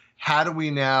event. How do we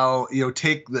now,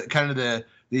 take the kind of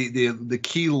the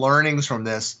key learnings from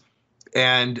this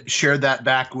and share that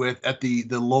back at the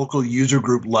local user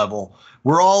group level?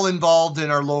 We're all involved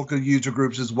in our local user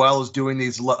groups as well as doing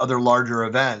these other larger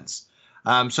events.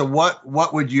 So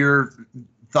what would your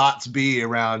thoughts be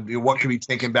around what can be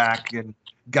taken back and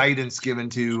guidance given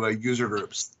to user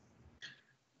groups?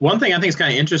 One thing I think is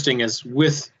kind of interesting is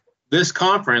with this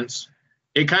conference,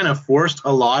 it kind of forced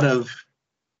a lot of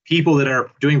people that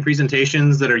are doing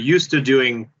presentations that are used to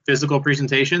doing physical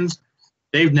presentations.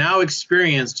 They've now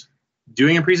experienced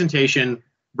doing a presentation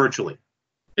virtually.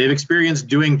 They've experienced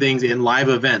doing things in live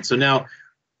events. So now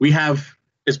we have,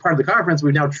 as part of the conference,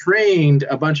 we've now trained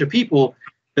a bunch of people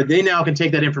that they now can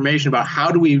take that information about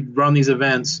how do we run these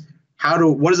events,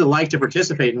 what is it like to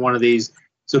participate in one of these,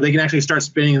 so they can actually start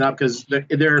spinning it up. Because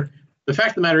the fact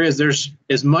of the matter is, there's,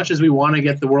 as much as we want to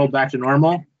get the world back to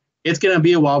normal, it's going to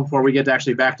be a while before we get to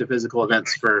actually back to physical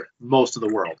events for most of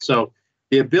the world. So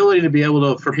the ability to be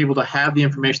able to, for people to have the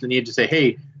information they need to say,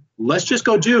 hey, let's just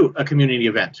go do a community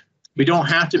event. We don't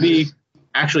have to be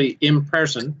actually in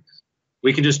person.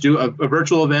 We can just do a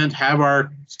virtual event,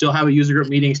 still have a user group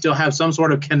meeting, still have some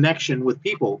sort of connection with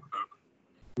people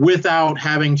without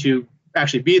having to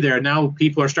actually be there. Now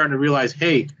people are starting to realize,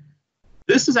 hey,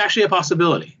 this is actually a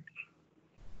possibility.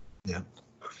 Yeah.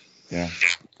 Yeah.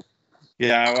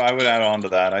 Yeah, I would add on to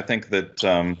that. I think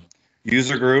that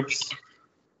user groups,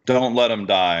 don't let them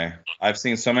die. I've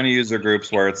seen so many user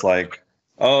groups where it's like,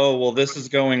 oh, well, this is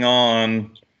going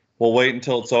on. We'll wait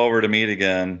until it's over to meet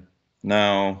again.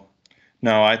 No,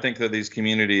 I think that these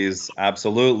communities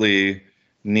absolutely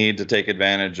need to take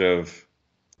advantage of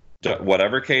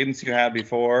whatever cadence you had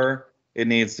before. It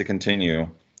needs to continue.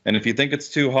 And if you think it's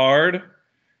too hard,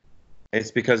 it's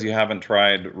because you haven't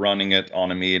tried running it on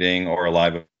a meeting or a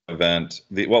live event.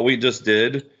 What we just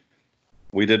did,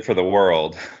 we did for the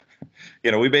world.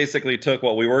 We basically took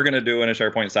what we were going to do in a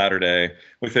SharePoint Saturday.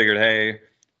 We figured, hey,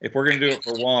 if we're going to do it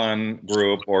for one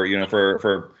group, or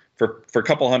for a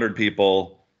couple hundred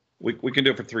people, we can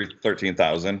do it for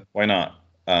 13,000. Why not?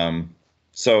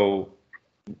 So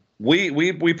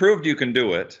we proved you can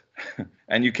do it,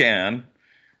 and you can.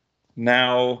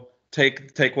 Now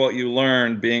take what you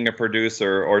learned being a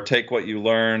producer, or take what you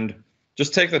learned.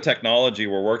 Just take the technology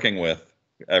we're working with,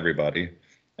 everybody,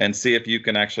 and see if you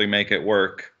can actually make it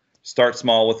work. Start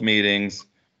small with meetings.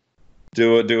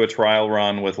 Do a trial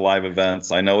run with live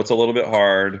events. I know it's a little bit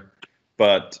hard,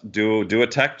 but do a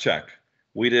tech check.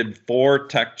 We did 4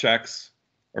 tech checks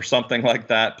or something like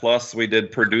that. Plus we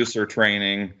did producer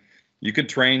training. You could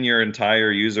train your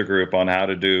entire user group on how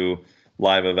to do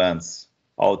live events.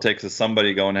 All it takes is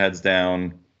somebody going heads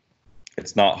down.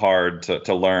 It's not hard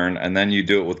to learn, and then you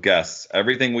do it with guests.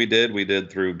 Everything we did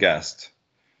through guest.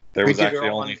 There was actually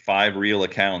only 5 real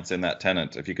accounts in that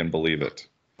tenant, if you can believe it.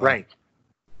 Right.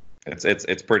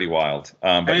 It's pretty wild.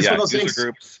 But yeah, user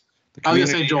groups, the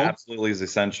community absolutely is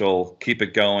essential. Keep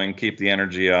it going, keep the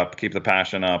energy up, keep the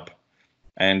passion up,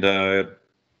 and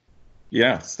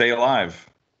stay alive.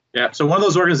 Yeah. So one of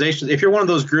those organizations, if you're one of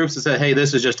those groups that said, hey,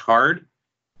 this is just hard,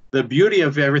 the beauty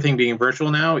of everything being virtual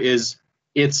now is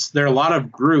there are a lot of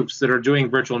groups that are doing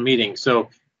virtual meetings. So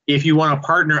if you want to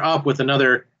partner up with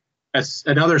another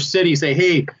city, say,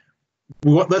 hey,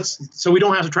 so we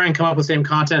don't have to try and come up with the same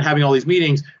content, having all these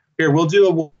meetings. Here, we'll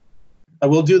do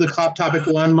the topic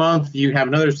one month. You have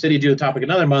another city do the topic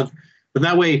another month. But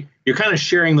that way, you're kind of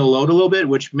sharing the load a little bit,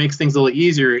 which makes things a little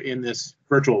easier in this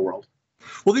virtual world.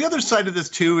 Well, the other side of this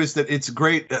too is that it's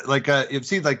great. You've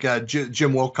seen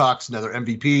Jim Wilcox, another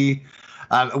MVP,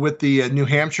 with the New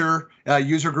Hampshire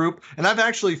user group, and I've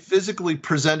actually physically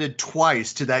presented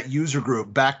twice to that user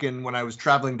group back in when I was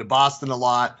traveling to Boston a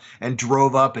lot and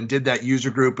drove up and did that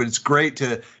user group. And it's great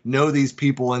to know these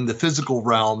people in the physical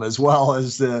realm as well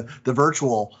as the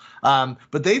virtual.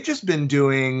 But they've just been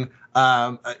doing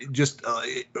at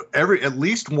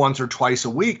least once or twice a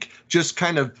week, just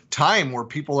kind of time where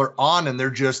people are on and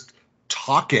they're just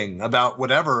talking about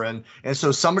whatever. And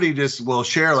so somebody just will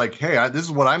share like, hey, this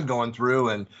is what I'm going through,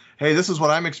 and hey, this is what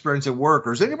I'm experiencing at work,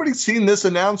 or has anybody seen this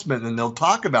announcement? And they'll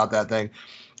talk about that thing.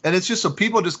 And it's just so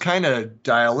people just kind of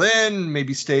dial in,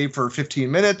 maybe stay for 15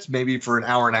 minutes, maybe for an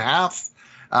hour and a half,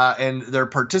 and they're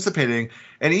participating.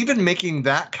 And even making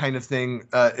that kind of thing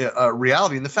a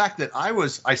reality. And the fact that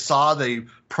I saw they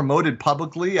promoted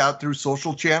publicly out through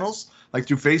social channels, like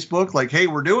through Facebook, like, hey,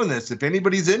 we're doing this. If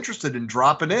anybody's interested in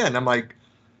dropping in, I'm like,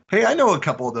 hey, I know a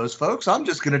couple of those folks. I'm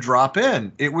just going to drop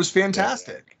in. It was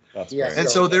fantastic. That's Yeah, great. And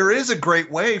so there is a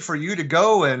great way for you to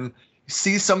go and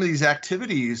see some of these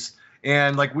activities.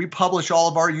 And like we publish all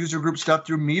of our user group stuff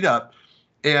through Meetup.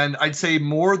 And I'd say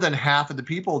more than half of the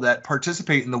people that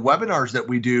participate in the webinars that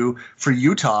we do for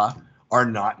Utah are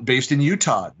not based in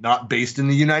Utah, not based in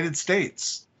the United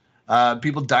States.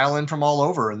 People dial in from all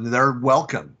over and they're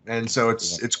welcome. And so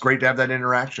it's great to have that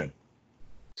interaction.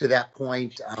 To that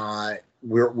point,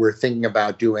 we're thinking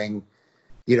about doing,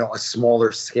 a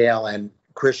smaller scale. And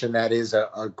Christian, that is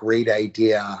a great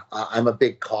idea. I'm a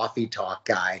big coffee talk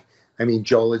guy. I mean,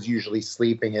 Joel is usually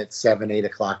sleeping at 7, 8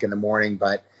 o'clock in the morning,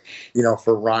 but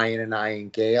for Ryan and I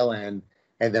and Gail, and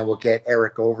then we'll get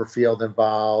Eric Overfield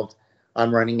involved.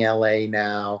 I'm running LA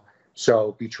now.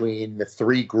 So between the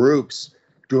 3 groups,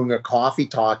 doing a coffee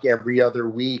talk every other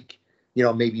week,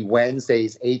 maybe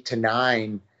Wednesdays, 8 to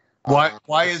 9.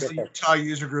 Why is the Utah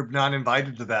user group not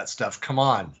invited to that stuff? Come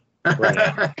on.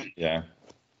 Right. Yeah.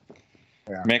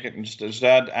 Make it just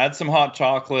add some hot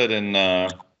chocolate and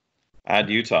add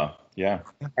Utah. Yeah.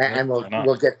 And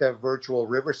we'll get the virtual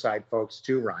Riverside folks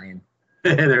too, Ryan.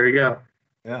 There you go.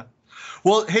 Yeah.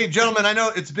 Well, hey, gentlemen, I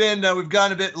know it's been, we've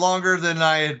gone a bit longer than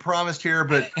I had promised here,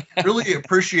 but really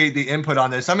appreciate the input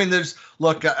on this. I mean,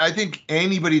 I think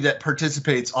anybody that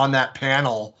participates on that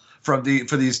panel for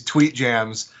these tweet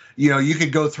jams, you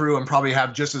could go through and probably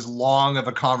have just as long of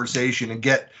a conversation and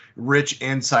get rich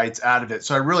insights out of it.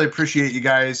 So I really appreciate you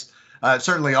guys.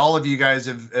 Certainly all of you guys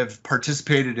have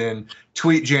participated in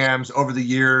tweet jams over the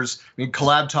years. I mean,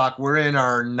 Collab Talk, we're in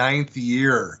our 9th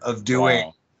year of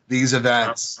doing these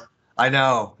events. I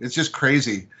know, it's just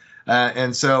crazy.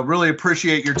 And so really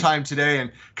appreciate your time today,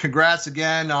 and congrats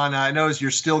again on, I know as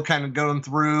you're still kind of going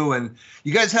through, and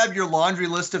you guys have your laundry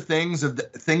list of things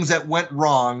that went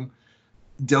wrong.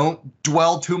 Don't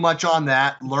dwell too much on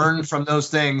that, learn from those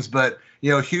things, but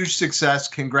huge success.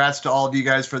 Congrats to all of you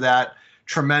guys for that.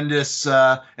 Tremendous,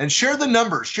 and share the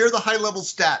numbers, share the high level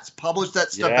stats, publish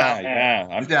that stuff out. Yeah,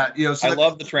 I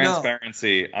love the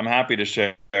transparency. I'm happy to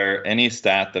share any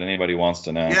stat that anybody wants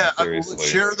to know. Yeah, seriously.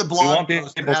 Share the blog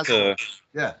post.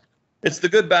 Yeah, it's the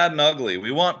good, bad, and ugly.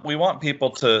 We want people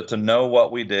to know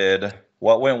what we did,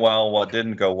 what went well, what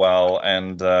didn't go well,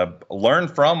 and learn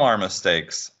from our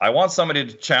mistakes. I want somebody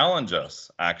to challenge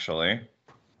us. Actually,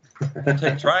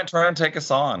 try and take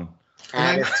us on.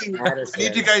 I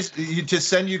need you guys to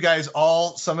send you guys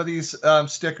all some of these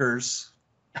stickers.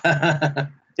 Yeah,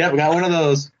 we got one of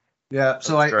those. Yeah,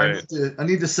 so I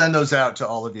need to send those out to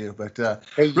all of you. But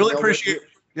hey, really appreciate.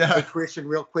 Hey, Christian,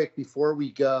 real quick before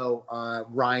we go,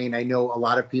 Ryan, I know a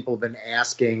lot of people have been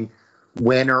asking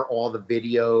when are all the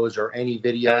videos or any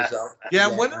videos up? Yeah,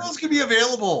 when are those going to be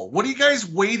available? What are you guys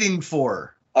waiting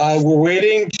for? We're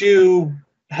waiting to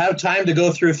have time to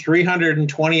go through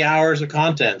 320 hours of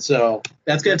content. So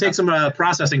that's going to take some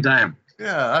processing time.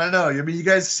 Yeah, I don't know. I mean, you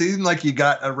guys seem like you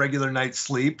got a regular night's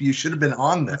sleep. You should have been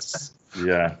on this.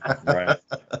 Yeah, right.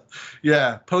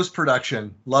 Yeah,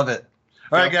 post-production. Love it.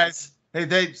 All right, guys. Hey,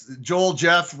 thanks. Joel,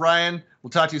 Jeff, Ryan,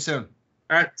 we'll talk to you soon.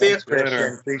 All right, see you.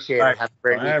 Appreciate it. Bye. Have a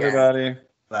great weekend. Bye, everybody.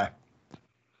 Bye.